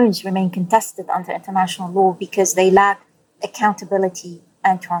the drones remain contested under international law because they lack accountability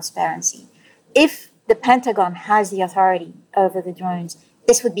and transparency. If the Pentagon has the authority over the drones,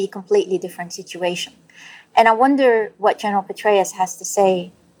 this would be a completely different situation. And I wonder what General Petraeus has to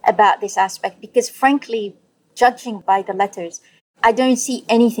say about this aspect, because frankly, judging by the letters, I don't see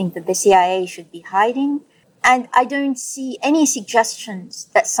anything that the CIA should be hiding. And I don't see any suggestions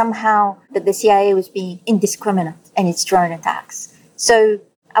that somehow that the CIA was being indiscriminate and its drone attacks. So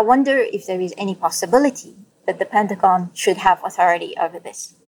I wonder if there is any possibility that the Pentagon should have authority over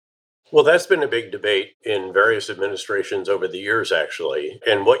this. Well, that's been a big debate in various administrations over the years, actually.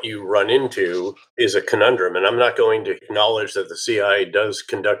 And what you run into is a conundrum. And I'm not going to acknowledge that the CIA does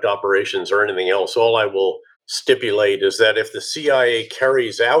conduct operations or anything else. All I will stipulate is that if the CIA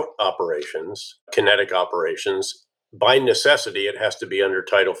carries out operations, kinetic operations, by necessity, it has to be under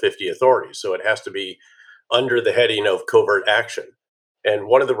Title 50 authority. So it has to be under the heading of covert action. And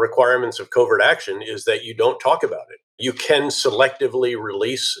one of the requirements of covert action is that you don't talk about it. You can selectively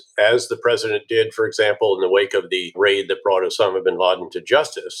release, as the president did, for example, in the wake of the raid that brought Osama bin Laden to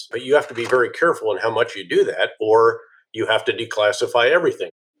justice. But you have to be very careful in how much you do that, or you have to declassify everything.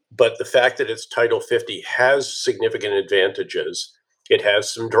 But the fact that it's Title 50 has significant advantages. It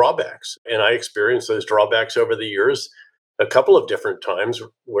has some drawbacks. And I experienced those drawbacks over the years a couple of different times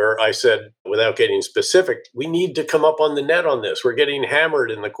where I said, without getting specific, we need to come up on the net on this. We're getting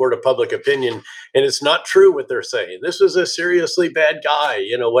hammered in the court of public opinion, and it's not true what they're saying. This is a seriously bad guy,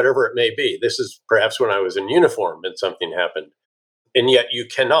 whatever it may be. This is perhaps when I was in uniform and something happened. And yet you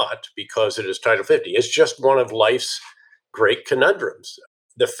cannot, because it is Title 50. It's just one of life's great conundrums.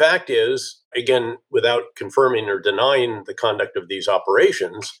 The fact is, again, without confirming or denying the conduct of these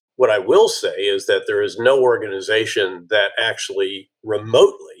operations, what I will say is that there is no organization that actually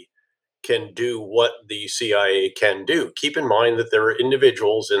remotely can do what the CIA can do. Keep in mind that there are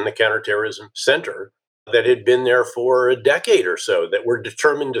individuals in the Counterterrorism Center that had been there for a decade or so that were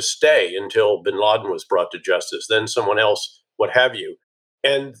determined to stay until bin Laden was brought to justice, then someone else, what have you.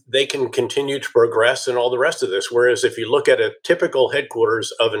 And they can continue to progress and all the rest of this. Whereas if you look at a typical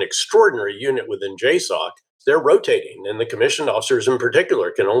headquarters of an extraordinary unit within JSOC, they're rotating. And the commissioned officers in particular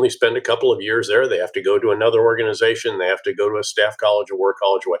can only spend a couple of years there. They have to go to another organization. They have to go to a staff college, a war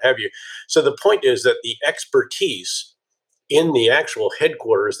college, what have you. So the point is that the expertise in the actual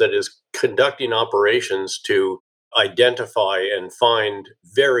headquarters that is conducting operations to identify and find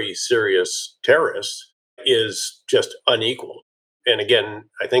very serious terrorists is just unequal. And again,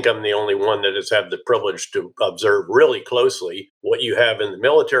 I think I'm the only one that has had the privilege to observe really closely what you have in the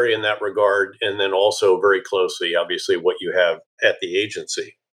military in that regard, and then also very closely, obviously, what you have at the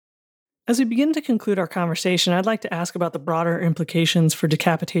agency. As we begin to conclude our conversation, I'd like to ask about the broader implications for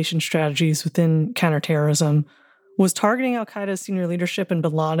decapitation strategies within counterterrorism. Was targeting al-Qaeda's senior leadership in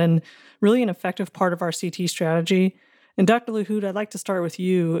bin Laden really an effective part of our CT strategy? And Dr. Lahoud, I'd like to start with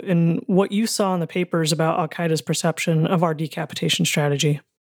you and what you saw in the papers about al-Qaeda's perception of our decapitation strategy.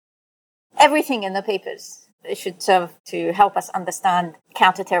 Everything in the papers should serve to help us understand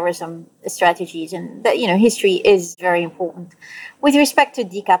counterterrorism strategies, and that, history is very important. With respect to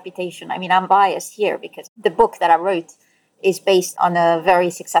decapitation, I'm biased here because the book that I wrote is based on a very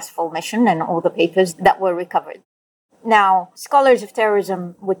successful mission and all the papers that were recovered. Now, scholars of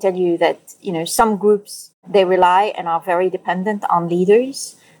terrorism would tell you that, some groups, they rely and are very dependent on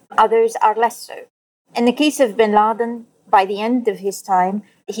leaders. Others are less so. In the case of bin Laden, by the end of his time,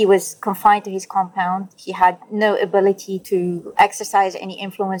 he was confined to his compound. He had no ability to exercise any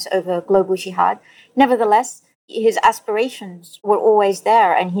influence over global jihad. Nevertheless, his aspirations were always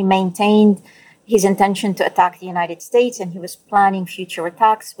there, and he maintained his intention to attack the United States, and he was planning future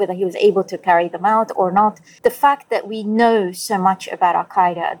attacks, whether he was able to carry them out or not. The fact that we know so much about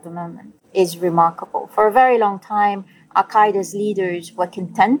al-Qaeda at the moment is remarkable. For a very long time, al-Qaeda's leaders were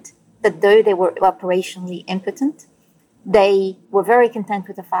content that though they were operationally impotent, they were very content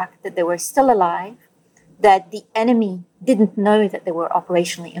with the fact that they were still alive, that the enemy didn't know that they were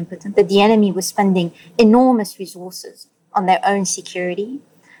operationally impotent, that the enemy was spending enormous resources on their own security.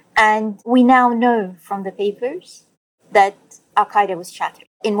 And we now know from the papers that al-Qaeda was shattered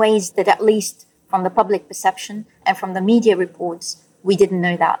in ways that, at least from the public perception and from the media reports, we didn't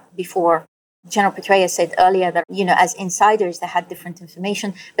know that before. General Petraeus said earlier that, as insiders, they had different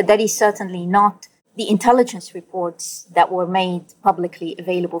information, but that is certainly not the intelligence reports that were made publicly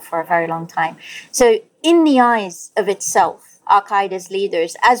available for a very long time. So in the eyes of itself, al-Qaeda's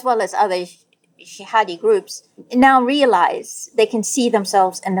leaders, as well as other jihadi groups, now realize they can see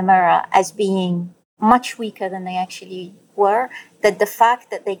themselves in the mirror as being much weaker than they actually were, that the fact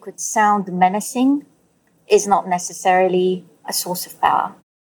that they could sound menacing is not necessarily a source of power.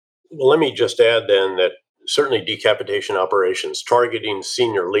 Well, let me just add then that certainly decapitation operations targeting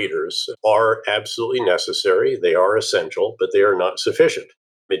senior leaders are absolutely necessary. They are essential, but they are not sufficient.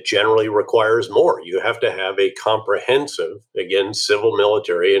 It generally requires more. You have to have a comprehensive, again, civil,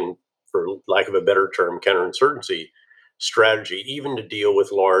 military, and for lack of a better term, counterinsurgency strategy, even to deal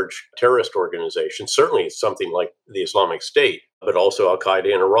with large terrorist organizations. Certainly, it's something like the Islamic State, but also Al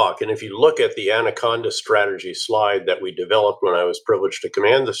Qaeda in Iraq. And if you look at the Anaconda strategy slide that we developed when I was privileged to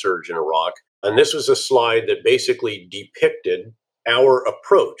command the surge in Iraq, and this was a slide that basically depicted our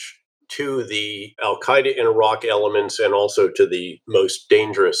approach to the Al Qaeda in Iraq elements and also to the most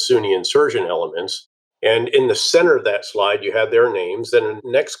dangerous Sunni insurgent elements. And in the center of that slide, you had their names. Then the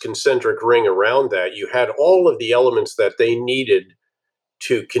next concentric ring around that, you had all of the elements that they needed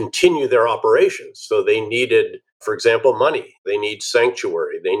to continue their operations. So they needed, for example, money. They need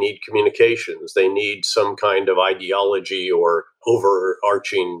sanctuary. They need communications. They need some kind of ideology or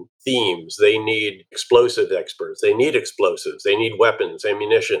overarching themes. They need explosive experts. They need explosives. They need weapons,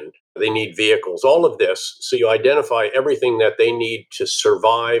 ammunition. They need vehicles, all of this. So you identify everything that they need to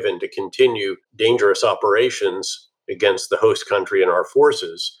survive and to continue dangerous operations against the host country and our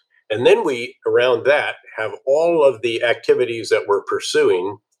forces. And then we, around that, have all of the activities that we're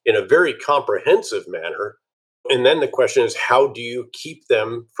pursuing in a very comprehensive manner. And then the question is, how do you keep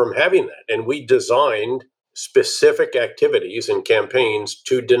them from having that? And we designed specific activities and campaigns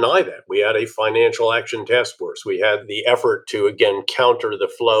to deny that. We had a financial action task force. We had the effort to, again, counter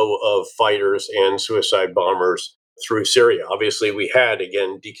the flow of fighters and suicide bombers through Syria. Obviously, we had,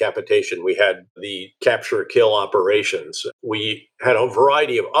 again, decapitation. We had the capture kill operations. We had a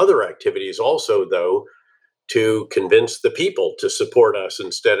variety of other activities also, though, to convince the people to support us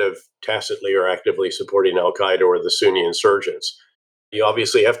instead of tacitly or actively supporting Al Qaeda or the Sunni insurgents. You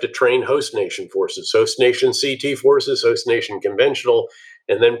obviously have to train host nation forces, host nation CT forces, host nation conventional,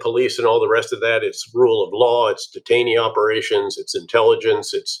 and then police and all the rest of that. It's rule of law, it's detainee operations, it's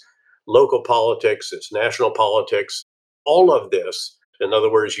intelligence, it's local politics, it's national politics. All of this, in other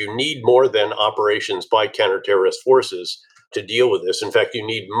words, you need more than operations by counterterrorist forces to deal with this. In fact, you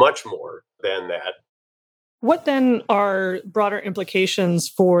need much more than that. What then are broader implications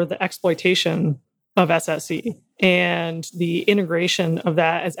for the exploitation of SSE and the integration of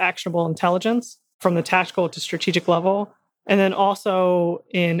that as actionable intelligence from the tactical to strategic level? And then also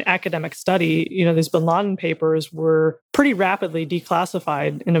in academic study, these bin Laden papers were pretty rapidly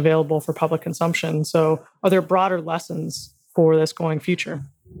declassified and available for public consumption. So are there broader lessons for this going future?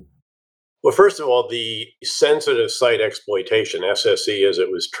 Well, first of all, the sensitive site exploitation, SSE as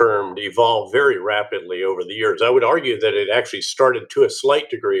it was termed, evolved very rapidly over the years. I would argue that it actually started to a slight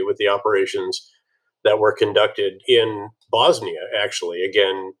degree with the operations that were conducted in Bosnia, actually,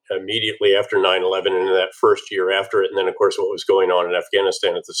 again, immediately after 9/11 and in that first year after it. And then, of course, what was going on in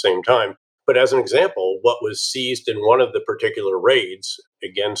Afghanistan at the same time. But as an example, what was seized in one of the particular raids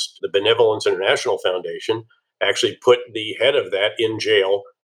against the Benevolence International Foundation actually put the head of that in jail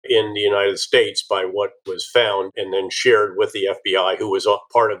in the United States by what was found and then shared with the FBI, who was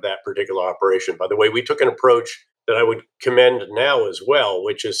part of that particular operation. By the way, we took an approach that I would commend now as well,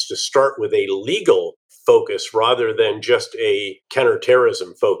 which is to start with a legal focus rather than just a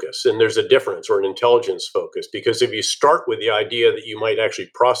counterterrorism focus. And there's a difference, or an intelligence focus, because if you start with the idea that you might actually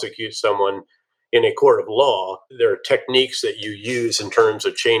prosecute someone in a court of law, there are techniques that you use in terms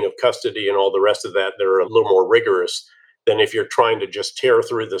of chain of custody and all the rest of that that are a little more rigorous than if you're trying to just tear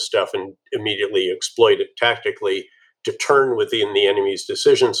through the stuff and immediately exploit it tactically to turn within the enemy's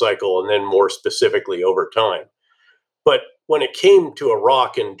decision cycle and then more specifically over time. But when it came to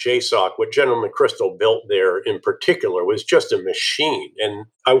Iraq and JSOC, what General McChrystal built there in particular was just a machine. And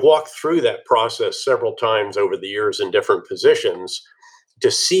I walked through that process several times over the years in different positions to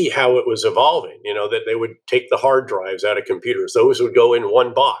see how it was evolving, that they would take the hard drives out of computers. Those would go in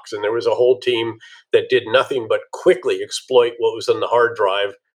one box. And there was a whole team that did nothing but quickly exploit what was on the hard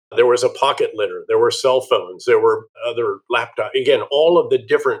drive. There was a pocket litter. There were cell phones. There were other laptops. Again, all of the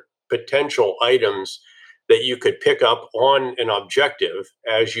different potential items that you could pick up on an objective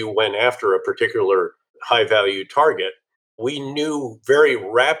as you went after a particular high-value target. We knew very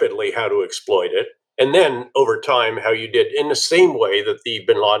rapidly how to exploit it. And then over time, how you did in the same way that the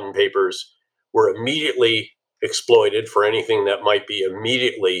bin Laden papers were immediately exploited for anything that might be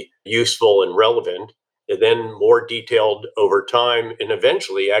immediately useful and relevant, and then more detailed over time, and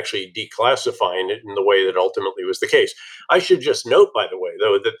eventually actually declassifying it in the way that ultimately was the case. I should just note, by the way,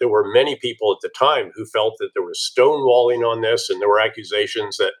 though, that there were many people at the time who felt that there was stonewalling on this, and there were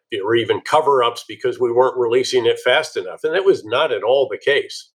accusations that there were even cover-ups because we weren't releasing it fast enough. And that was not at all the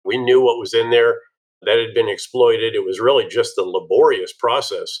case. We knew what was in there, that had been exploited. It was really just a laborious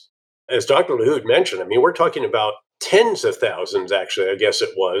process. As Dr. LaHood mentioned, we're talking about tens of thousands, actually, I guess it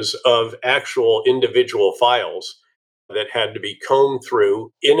was, of actual individual files that had to be combed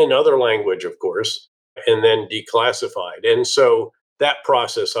through in another language, of course, and then declassified. And so That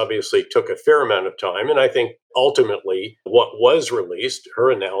process obviously took a fair amount of time. And I think ultimately what was released, her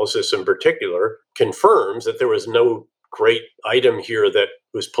analysis in particular, confirms that there was no great item here that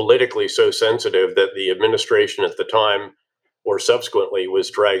was politically so sensitive that the administration at the time or subsequently was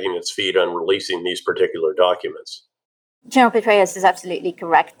dragging its feet on releasing these particular documents. General Petraeus is absolutely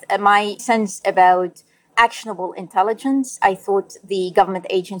correct. My sense about actionable intelligence, I thought the government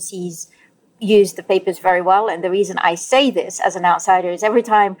agencies used the papers very well. And the reason I say this as an outsider is every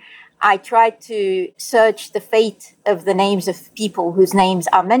time I try to search the fate of the names of people whose names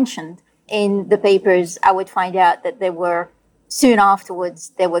are mentioned in the papers, I would find out that soon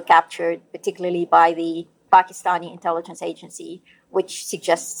afterwards, they were captured, particularly by the Pakistani intelligence agency, which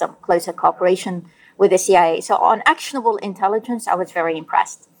suggests some closer cooperation with the CIA. So on actionable intelligence, I was very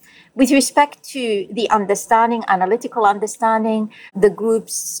impressed. With respect to the understanding, analytical understanding, the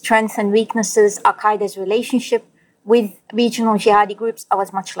group's strengths and weaknesses, Al-Qaeda's relationship with regional jihadi groups, I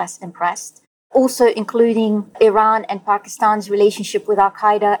was much less impressed. Also including Iran and Pakistan's relationship with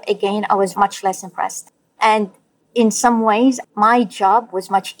Al-Qaeda, again, I was much less impressed. And in some ways, my job was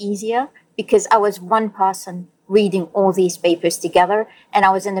much easier because I was one person reading all these papers together, and I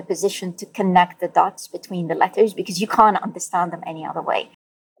was in a position to connect the dots between the letters because you can't understand them any other way.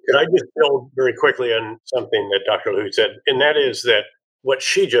 Could I just build very quickly on something that Dr. LaHood said? And that is that what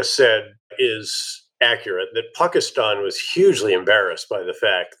she just said is accurate, that Pakistan was hugely embarrassed by the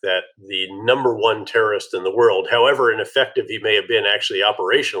fact that the number one terrorist in the world, however ineffective he may have been actually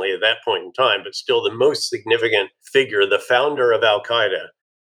operationally at that point in time, but still the most significant figure, the founder of Al-Qaeda,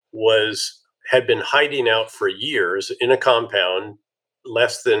 had been hiding out for years in a compound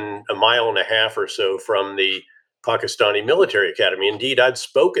less than a mile and a half or so from the Pakistani military academy. Indeed, I'd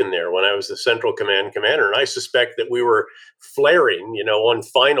spoken there when I was the Central Command commander, and I suspect that we were flaring, on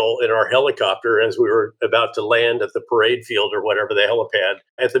final in our helicopter as we were about to land at the parade field or whatever the helipad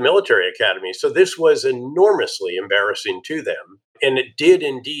at the military academy. So this was enormously embarrassing to them. And it did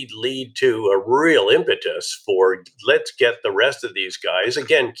indeed lead to a real impetus for let's get the rest of these guys.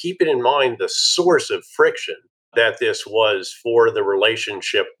 Again, keep it in mind the source of friction that this was for the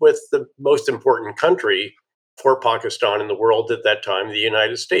relationship with the most important country for Pakistan in the world at that time, the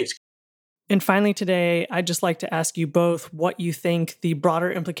United States. And finally today, I'd just like to ask you both what you think the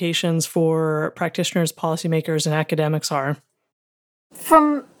broader implications for practitioners, policymakers, and academics are.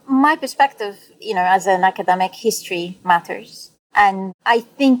 From my perspective, as an academic, history matters. And I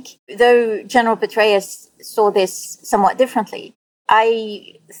think, though General Petraeus saw this somewhat differently,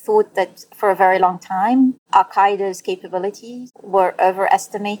 I thought that for a very long time, Al-Qaeda's capabilities were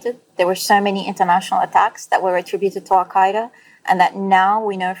overestimated. There were so many international attacks that were attributed to Al-Qaeda, and that now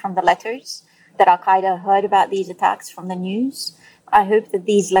we know from the letters that Al-Qaeda heard about these attacks from the news. I hope that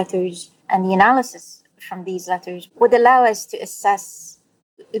these letters and the analysis from these letters would allow us to assess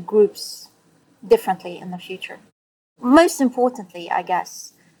the groups differently in the future. Most importantly, I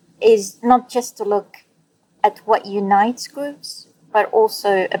guess, is not just to look at what unites groups, but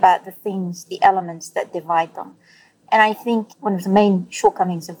also about the things, the elements that divide them. And I think one of the main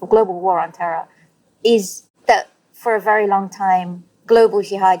shortcomings of the global war on terror is that for a very long time, global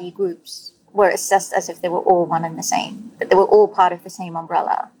jihadi groups were assessed as if they were all one and the same, that they were all part of the same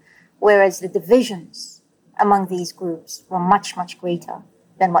umbrella, whereas the divisions among these groups were much, much greater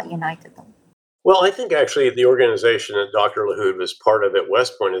than what united them. Well, I think actually the organization that Dr. LaHood was part of at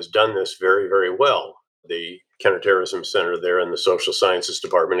West Point has done this very, very well. The Counterterrorism Center there and the Social Sciences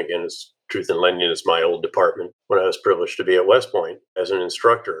Department, again, is Truth in Lending is my old department when I was privileged to be at West Point as an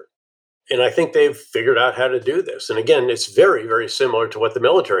instructor. And I think they've figured out how to do this. And again, it's very, very similar to what the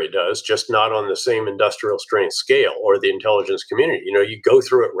military does, just not on the same industrial strength scale or the intelligence community. You go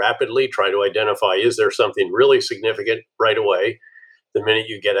through it rapidly, try to identify, is there something really significant right away? The minute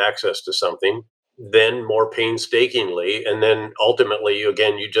you get access to something, then more painstakingly, and then ultimately, you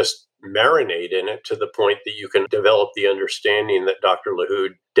just marinate in it to the point that you can develop the understanding that Dr. LaHood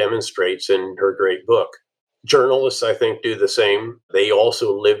demonstrates in her great book. Journalists, I think, do the same. They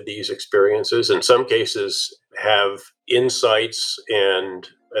also live these experiences. In some cases, have insights and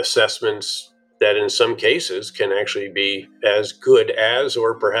assessments that in some cases can actually be as good as,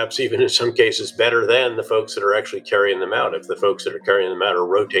 or perhaps even in some cases better than, the folks that are actually carrying them out, if the folks that are carrying them out are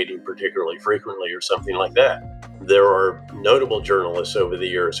rotating particularly frequently or something like that. There are notable journalists over the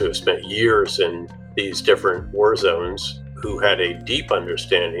years who have spent years in these different war zones who had a deep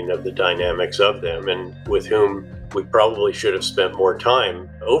understanding of the dynamics of them, and with whom we probably should have spent more time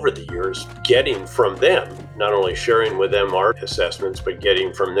over the years getting from them, not only sharing with them our assessments, but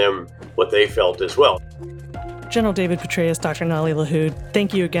getting from them what they felt as well. General David Petraeus, Dr. Nali Lahoud,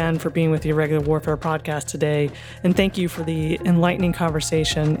 thank you again for being with the Irregular Warfare podcast today, and thank you for the enlightening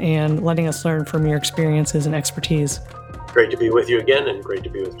conversation and letting us learn from your experiences and expertise. Great to be with you again, and great to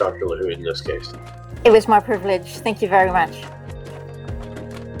be with Dr. Lahoud in this case. It was my privilege. Thank you very much.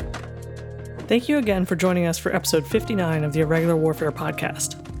 Thank you again for joining us for episode 59 of the Irregular Warfare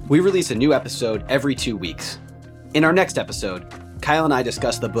podcast. We release a new episode every 2 weeks. In our next episode, Kyle and I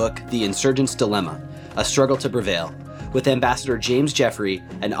discuss the book The Insurgent's Dilemma, A Struggle to Prevail, with Ambassador James Jeffrey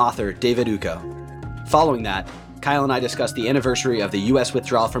and author David Uko. Following that, Kyle and I discuss the anniversary of the U.S.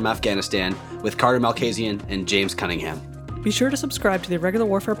 withdrawal from Afghanistan with Carter Malkasian and James Cunningham. Be sure to subscribe to the Irregular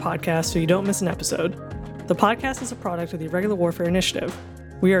Warfare podcast so you don't miss an episode. The podcast is a product of the Irregular Warfare Initiative.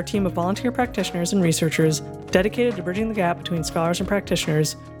 We are a team of volunteer practitioners and researchers dedicated to bridging the gap between scholars and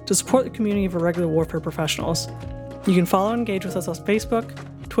practitioners to support the community of irregular warfare professionals. You can follow and engage with us on Facebook,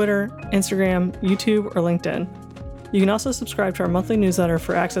 Twitter, Instagram, YouTube, or LinkedIn. You can also subscribe to our monthly newsletter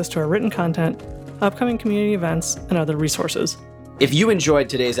for access to our written content, upcoming community events, and other resources. If you enjoyed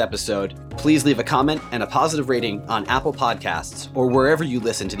today's episode, please leave a comment and a positive rating on Apple Podcasts or wherever you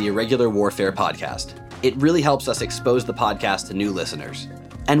listen to the Irregular Warfare podcast. It really helps us expose the podcast to new listeners.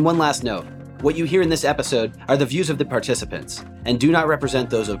 And one last note, what you hear in this episode are the views of the participants and do not represent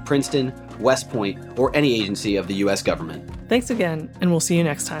those of Princeton, West Point, or any agency of the U.S. government. Thanks again, and we'll see you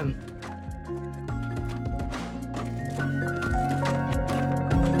next time.